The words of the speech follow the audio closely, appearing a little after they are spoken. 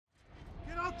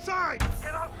outside!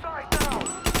 Get outside now!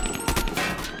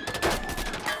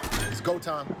 It's go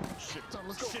time. Shit,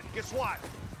 let's go. Shit, guess what?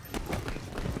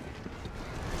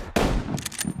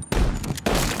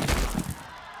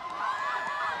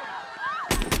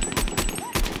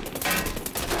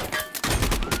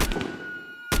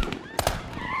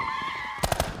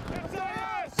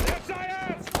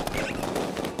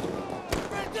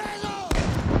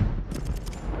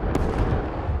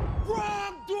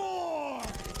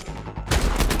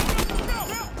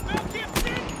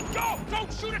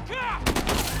 Shoot a cop!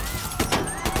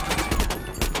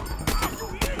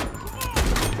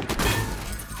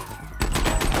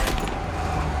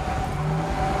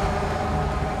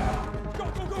 Go,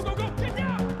 go, go, go, go! Get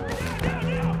down! Down,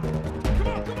 down! Come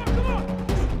on, come on, come on!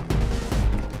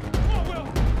 Come on, Will!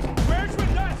 Where's your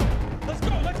dice? Let's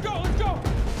go, let's go, let's go!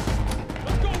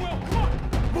 Let's go, Will! Come on!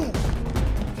 Move!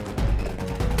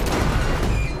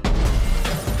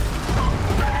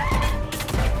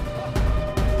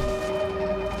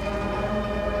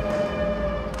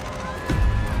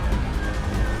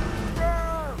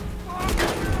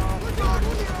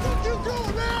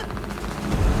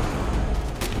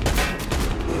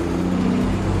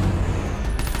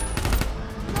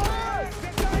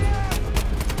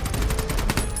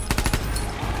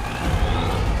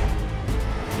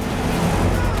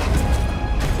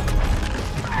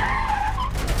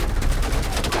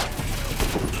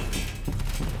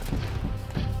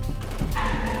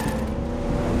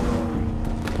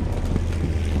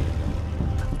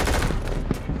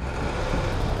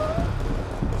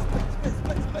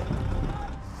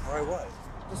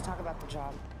 Just talk about the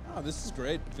job. Oh, this is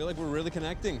great. I feel like we're really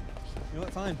connecting. You know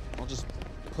what? Fine. I'll just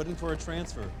put in for a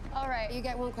transfer. All right, you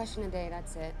get one question a day,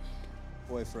 that's it.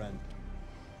 Boyfriend.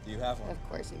 Do you have one? Of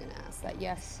course you're gonna ask that.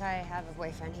 Yes, I have a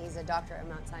boyfriend. He's a doctor at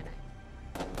Mount Sinai.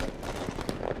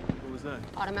 What was that?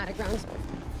 Automatic rounds.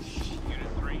 Unit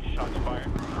 3, shots fired.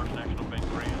 First National Bank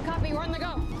brand. Copy, we're on the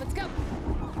go. Let's go.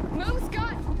 Move,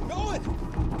 Scott! Going!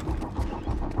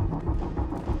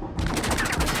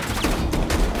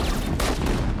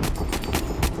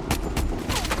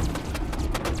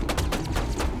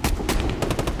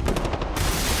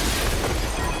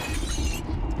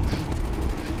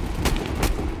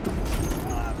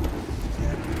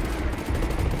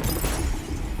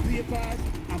 Be advised,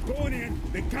 I'm going in.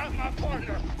 They got my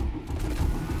partner.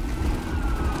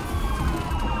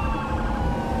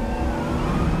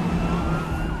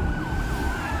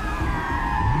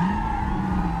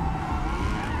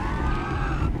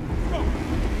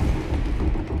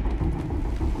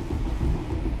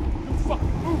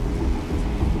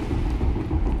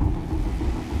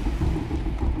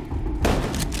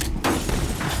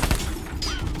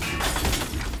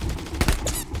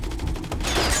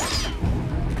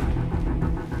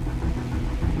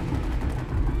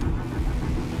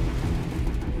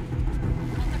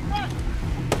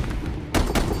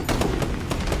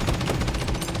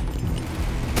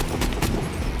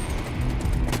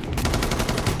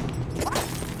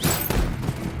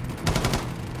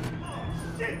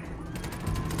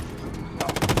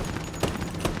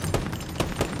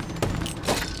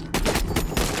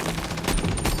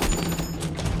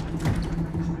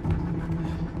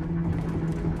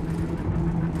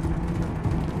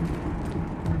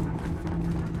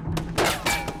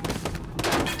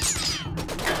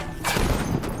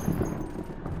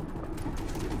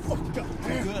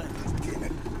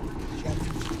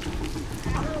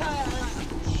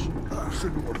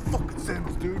 Shouldn't have fucking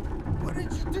sense, dude. What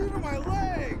did you do to my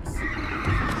legs?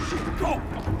 Go!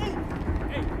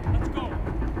 Hey, let's go!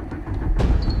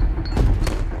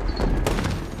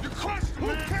 You crushed him,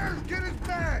 man! Who cares? Get his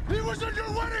bag! He was in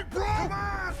your wedding